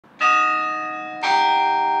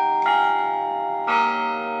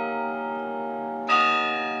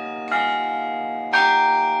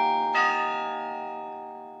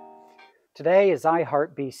Today is I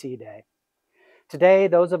Heart BC Day. Today,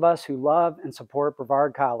 those of us who love and support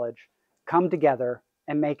Brevard College come together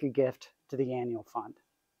and make a gift to the annual fund.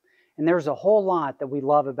 And there's a whole lot that we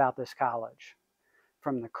love about this college.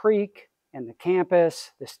 From the creek and the campus,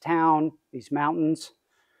 this town, these mountains,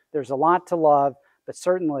 there's a lot to love, but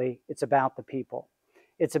certainly it's about the people.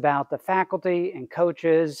 It's about the faculty and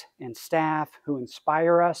coaches and staff who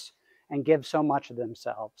inspire us and give so much of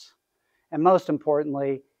themselves. And most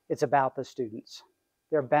importantly, it's about the students.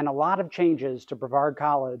 There have been a lot of changes to Brevard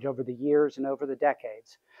College over the years and over the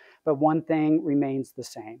decades, but one thing remains the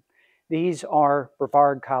same. These are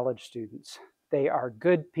Brevard College students. They are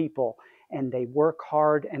good people, and they work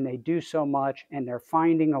hard, and they do so much, and they're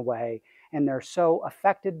finding a way, and they're so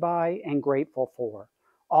affected by and grateful for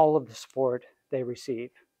all of the support they receive.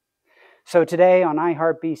 So today on I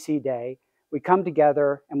Heart BC Day, we come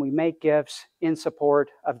together and we make gifts in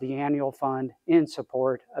support of the annual fund, in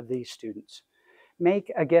support of these students.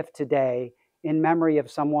 Make a gift today in memory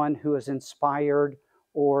of someone who has inspired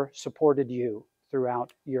or supported you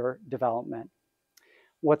throughout your development.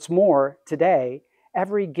 What's more, today,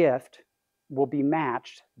 every gift will be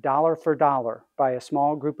matched dollar for dollar by a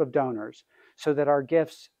small group of donors so that our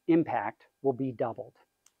gift's impact will be doubled.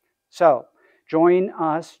 So join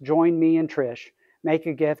me and Trish, make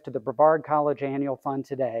a gift to the Brevard College Annual Fund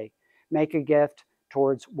today. Make a gift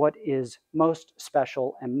towards what is most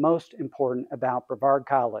special and most important about Brevard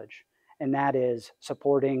College, and that is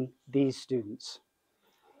supporting these students.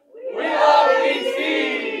 We love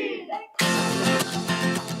BC!